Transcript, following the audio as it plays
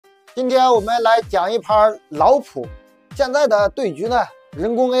今天我们来讲一盘老谱。现在的对局呢，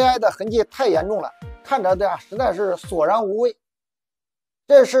人工 AI 的痕迹太严重了，看着的实在是索然无味。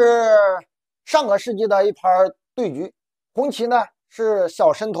这是上个世纪的一盘对局，红棋呢是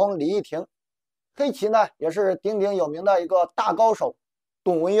小神童李义庭，黑棋呢也是鼎鼎有名的一个大高手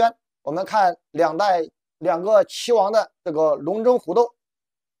董文渊。我们看两个棋王的这个龙争虎斗，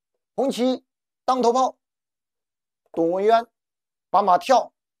红棋当头炮，董文渊把马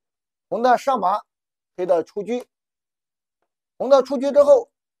跳，红的上马，黑的出车。红的出车之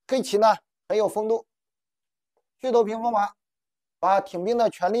后，黑棋呢很有风度，去头平风马，把挺兵的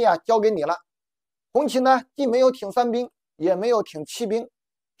权利交给你了。红棋呢既没有挺三兵，也没有挺七兵，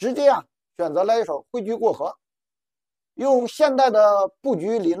直接选择了一手挥车过河。用现代的布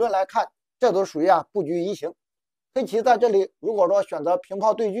局理论来看，这都属于布局移形。黑棋在这里如果说选择平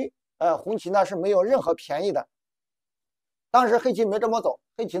炮对车，红棋呢是没有任何便宜的。当时黑棋没这么走，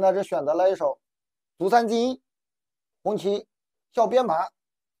黑棋呢是选择了一手卒三进一，红棋跳边马，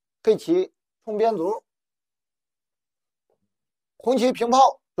黑棋冲边卒，红棋平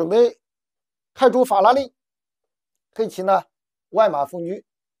炮准备开出法拉利，黑棋呢外马封车，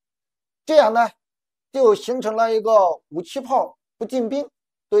这样呢就形成了一个五七炮不进兵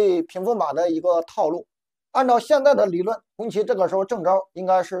对平风马的一个套路。按照现在的理论，红棋这个时候正招应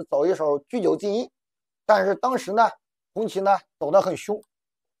该是走一手车九进一，但是当时呢红棋呢走得很凶，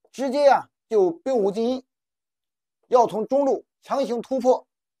直接就兵五进一，要从中路强行突破。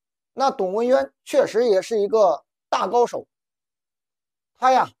那董文渊确实也是一个大高手，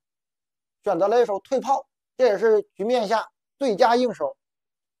他选择了一手退炮，这也是局面下最佳应手。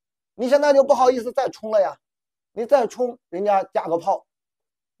你现在就不好意思再冲了呀，你再冲人家加个炮，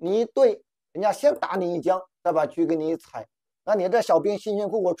你一对人家先打你一将，再把车给你一踩，那你这小兵辛辛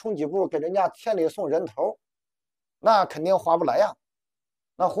苦苦冲几步给人家千里送人头，那肯定划不来呀。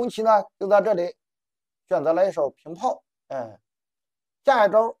那红棋呢就在这里选择了一手平炮，下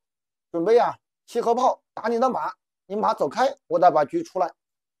一招准备七合炮打你的马，你马走开，我再把车出来。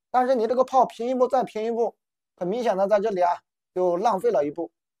但是你这个炮平一步再平一步，很明显的在这里就浪费了一步。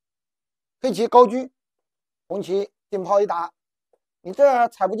黑棋高车，红棋进炮一打，你这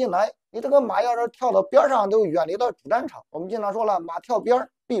踩不进来，你这个马要是跳到边上都远离到主战场。我们经常说了，马跳边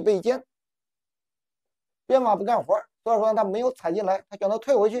必被歼，边马不干活，所以说他没有踩进来，他选择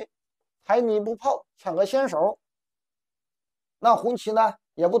退回去，踩你一步炮，抢个先手。那红棋呢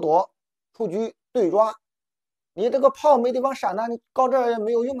也不躲，出车对抓，你这个炮没地方闪呢，你高这儿也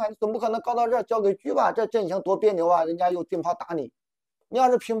没有用你总不可能高到这儿交给车吧，这阵型多别扭人家又进炮打你。你要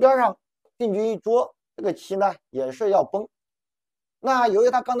是平边上进车一捉，这个棋呢也是要崩。那由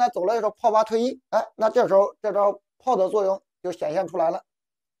于他刚才走了一手炮八退一，那这时候这招炮的作用就显现出来了，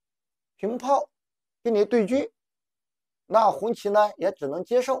平炮跟你对车，那红棋呢也只能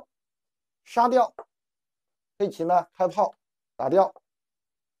接受杀掉，黑棋呢开炮打掉。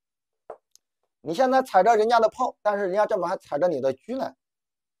你现在踩着人家的炮，但是人家这么还踩着你的车呢。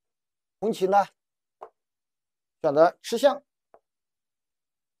红棋呢选择吃象，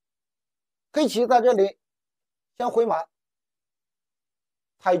黑棋在这里先回马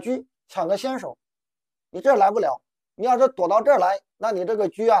踩车抢个先手，你这来不了，你要是躲到这儿来，那你这个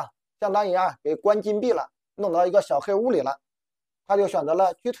车相当于给关禁闭了，弄到一个小黑屋里了。他就选择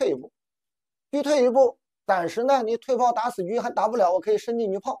了车退一步，车退一步，暂时呢你退炮打死车还打不了，我可以伸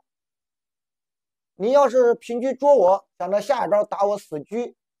进去炮。你要是平车捉我，想着下一招打我死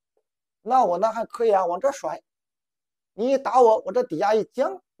车，那我呢还可以往这甩，你一打我，我这底下一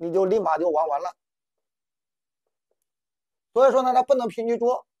将，你就立马就玩完了。所以说呢他不能平车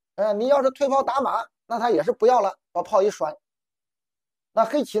捉，你要是退炮打马，那他也是不要了，把炮一甩。那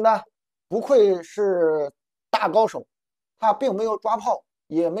黑棋呢不愧是大高手，他并没有抓炮，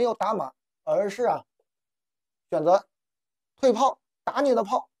也没有打马，而是选择退炮打你的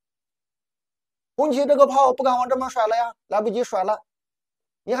炮。红棋这个炮不敢往这么甩了呀，来不及甩了，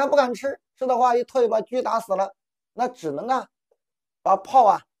你还不敢吃的话一退把车打死了，那只能把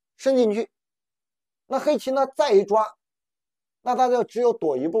炮伸进去。那黑棋呢再一抓，那他就只有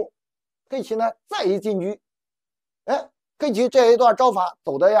躲一步。黑棋呢再一进车，黑棋这一段招法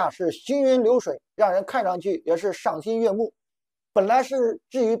走的是行云流水，让人看上去也是赏心悦目。本来是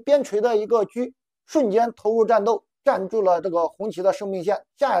置于边陲的一个车，瞬间投入战斗，占住了这个红棋的生命线，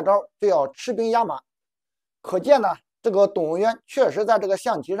下一招就要吃兵压马。可见呢这个董文渊确实在这个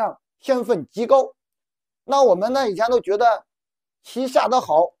象棋上天分极高。那我们呢以前都觉得棋下得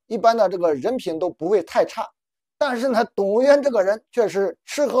好，一般的这个人品都不会太差，但是呢董文渊这个人却是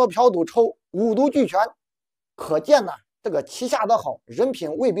吃喝嫖赌抽五毒俱全，可见呢这个棋下得好，人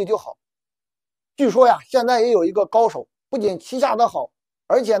品未必就好。据说现在也有一个高手，不仅棋下得好，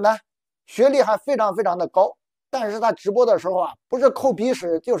而且呢学历还非常非常的高。但是他直播的时候啊，不是抠鼻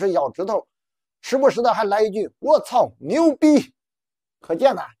屎就是咬指头，时不时的还来一句我操牛逼，可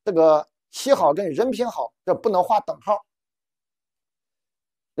见呢这个棋好跟人品好这不能划等号。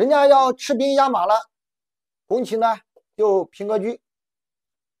人家要吃兵压马了，红旗呢就平个车，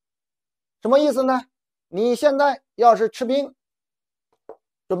什么意思呢？你现在要是吃兵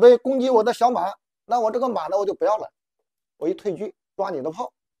准备攻击我的小马，那我这个马呢我就不要了，我一退车抓你的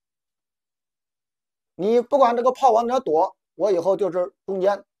炮，你不管这个炮往哪躲，我以后就是中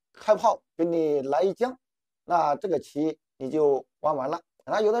间开炮给你来一将，那这个棋你就玩完了。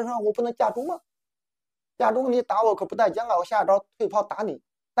那有的人说我不能架中啊，架中你打我可不带将啊，我下一招退炮打你。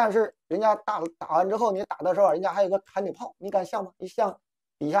但是人家打完之后，你打的时候人家还有个砍你炮，你敢像吗？一像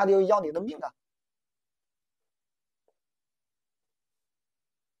底下就要你的命啊。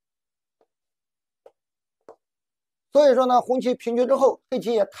所以说呢，红旗平局之后，黑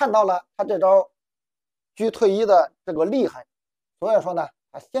旗也看到了他这招车退一的这个厉害，所以说呢，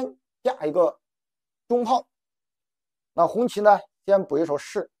他先架一个中炮，那红旗呢先补一手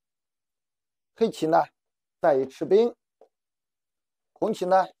士，黑旗呢再一吃兵，红旗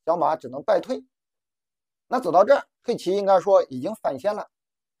呢小马只能败退。那走到这儿，黑旗应该说已经反先了，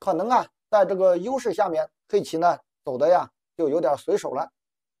可能啊在这个优势下面，黑旗呢走的呀就有点随手了。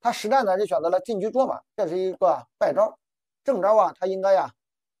他实战呢是选择了进车捉马，这是一个败招，正招啊他应该呀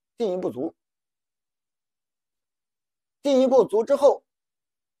进一步卒。进一步卒之后，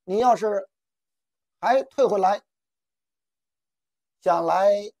你要是还退回来，想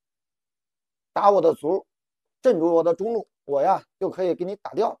来打我的卒，镇住我的中路，我呀就可以给你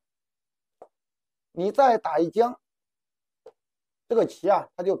打掉。你再打一将，这个棋啊，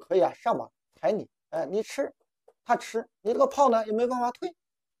他就可以啊上马踩你，哎，你吃，他吃，你这个炮呢也没办法退。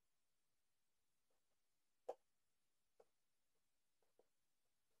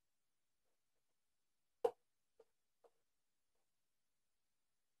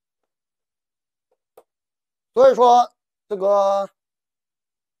所以说这个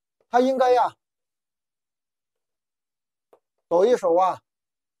他应该呀走一手啊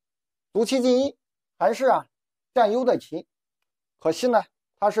卒七进一，还是啊占优的棋。可惜呢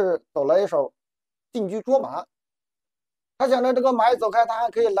他是走了一手进车捉马，他想着这个马一走开，他还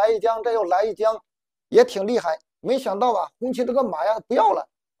可以来一将，这又来一将，也挺厉害。没想到啊红旗这个马呀不要了，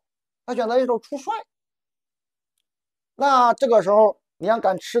他选择一手出帅。那这个时候你还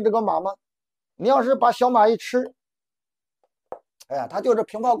敢吃这个马吗？你要是把小马一吃，哎呀，他就是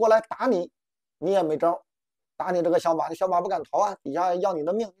平炮过来打你，你也没招，打你这个小马，你小马不敢逃啊，底下要你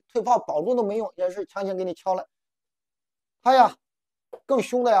的命，退炮保住都没用，也是强行给你敲了。他呀，更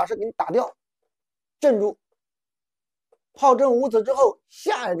凶的呀是给你打掉，镇住，炮阵无子之后，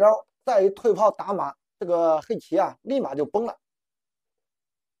下一招再一退炮打马，这个黑棋啊立马就崩了。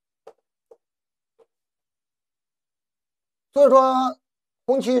所以说，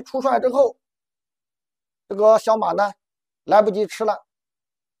红旗出帅之后，这个小马呢来不及吃了，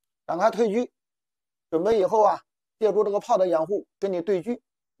展开退车，准备以后啊借助这个炮的掩护跟你对车。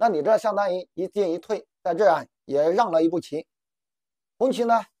那你这相当于一进一退，在这啊也让了一步棋。红旗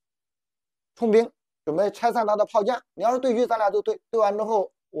呢冲兵，准备拆散他的炮架。你要是对车，咱俩就对，对完之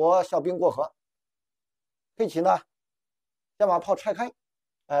后我小兵过河。黑棋呢先把炮拆开，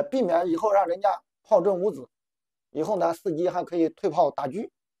避免以后让人家炮阵无子。以后呢伺机还可以退炮打车。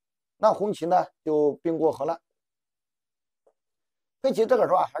那红旗呢就兵过河了。黑棋这个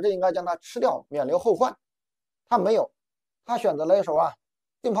时候啊，还是应该将它吃掉，免留后患。他没有，他选择了一手啊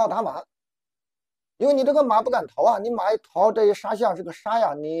进炮打马。因为你这个马不敢逃啊，你马一逃，这一杀象是个杀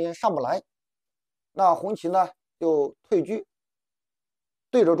呀，你上不来。那红旗呢就退车，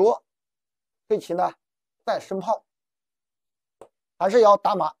对着捉。黑棋呢再伸炮，还是要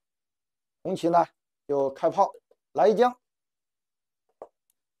打马。红旗呢就开炮来一将。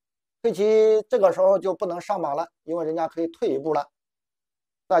黑棋这个时候就不能上马了，因为人家可以退一步了。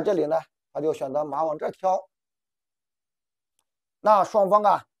在这里呢，他就选择马往这挑。那双方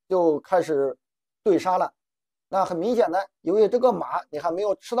啊就开始对杀了。那很明显的，由于这个马你还没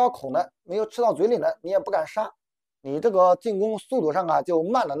有吃到口呢，没有吃到嘴里呢，你也不敢杀，你这个进攻速度上啊就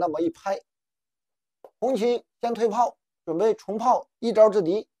慢了那么一拍。红旗先退炮，准备重炮一招制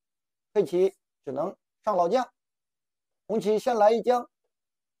敌，黑棋只能上老将。红旗先来一将，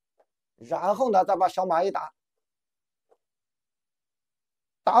然后呢再把小马一打，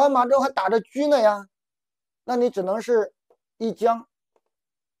打完马之后还打着车呢呀，那你只能是一将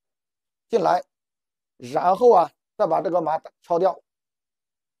进来，然后啊再把这个马敲掉。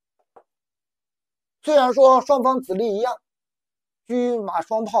虽然说双方子力一样，车马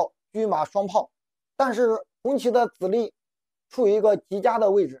双炮，车马双炮，但是红旗的子力处于一个极佳的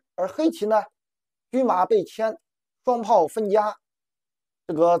位置，而黑棋呢，车马被牵，双炮分家，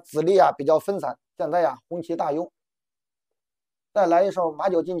这个子力啊比较分散。现在呀，红棋大用，再来一手马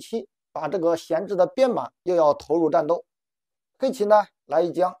9进7，把这个闲置的边马又要投入战斗。黑棋呢来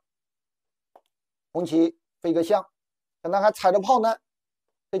一将，红棋飞个象，现在还踩着炮呢，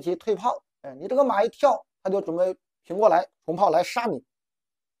黑棋退炮，你这个马一跳，他就准备平过来冲炮来杀你。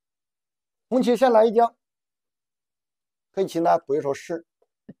红棋先来一将，黑棋呢补一手士，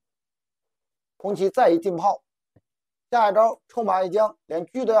红棋再一进炮，下一招抽马一将，连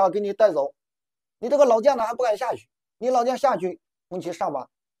车都要给你带走。你这个老将呢还不敢下去，你老将下去，红棋上马。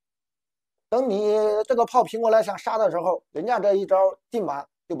等你这个炮平过来想杀的时候，人家这一招进马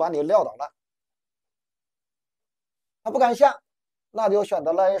就把你撂倒了。他不敢下，那就选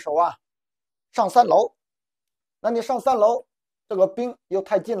择了一手啊上3楼。那你上3楼，这个兵又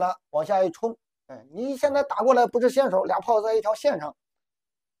太近了，往下一冲，你现在打过来不是先手，俩炮在一条线上，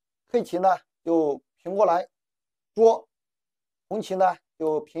黑棋呢就平过来捉，红棋呢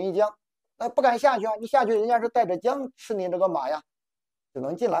就平一将。那不敢下去啊，你下去人家是带着将吃你这个马呀，只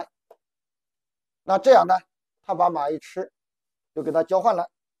能进来。那这样呢，他把马一吃，就给他交换了，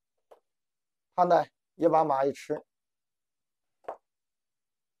他呢也把马一吃。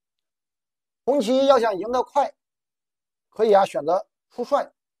红棋要想赢得快，可以啊选择出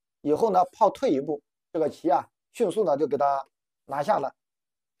帅，以后呢炮退一步，这个棋啊迅速呢就给他拿下了。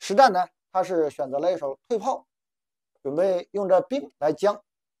实战呢他是选择了一手退炮，准备用这兵来将。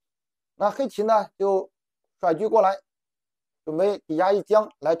那黑棋呢就甩车过来，准备底下一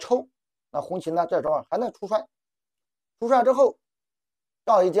将来抽。那红棋呢这时候还能出帅，出帅之后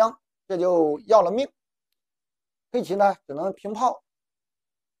绕一将，这就要了命。黑棋呢只能平炮，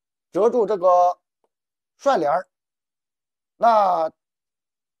遮住这个帅脸儿。那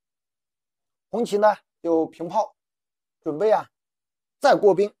红棋呢就平炮，准备啊再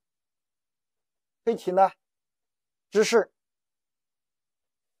过兵。黑棋呢直士，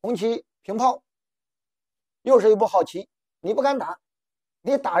红棋平炮，又是一步好棋。你不敢打，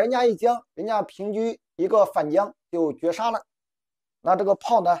你打人家一将，人家平车一个反将就绝杀了。那这个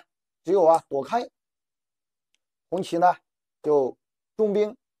炮呢只有啊躲开。红棋呢就中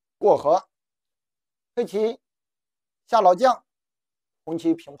兵过河，黑棋下老将，红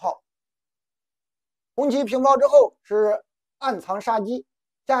棋平炮。红棋平炮之后是暗藏杀机，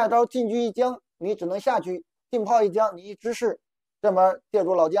下一招进车一将，你只能下去，进炮一将，你一直士，这门借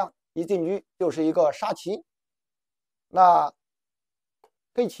助老将一进车就是一个杀棋。那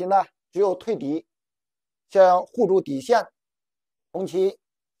黑棋呢只有退底，先护住底线。红棋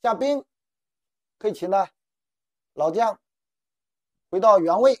下兵，黑棋呢老将回到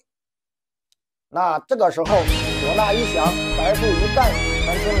原位。那这个时候唢呐一响，白布一盖，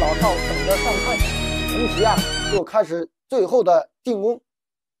全村老少等着上菜。红棋啊就开始最后的进攻。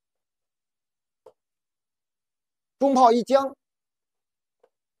中炮一将，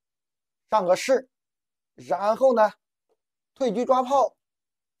上个士，然后呢退车抓炮，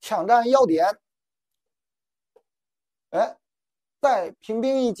抢占要点，再平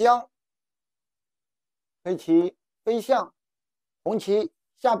兵一将，黑棋飞象，红棋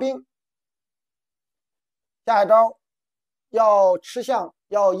下兵，下一招要吃象，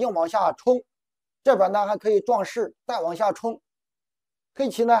要硬往下冲，这边呢还可以壮士再往下冲。黑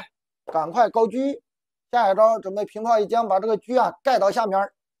棋呢赶快高车，下一招准备平炮一将，把这个车啊盖到下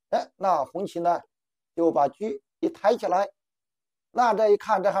面。那红棋呢就把车一抬起来。那这一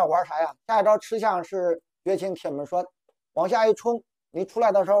看，这还玩啥呀？下一招吃象是绝情铁门栓，往下一冲，你出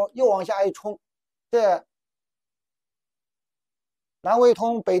来的时候又往下一冲，这南魏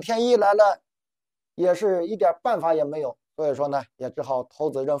通北天一来了，也是一点办法也没有，所以说呢，也只好投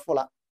子认负了。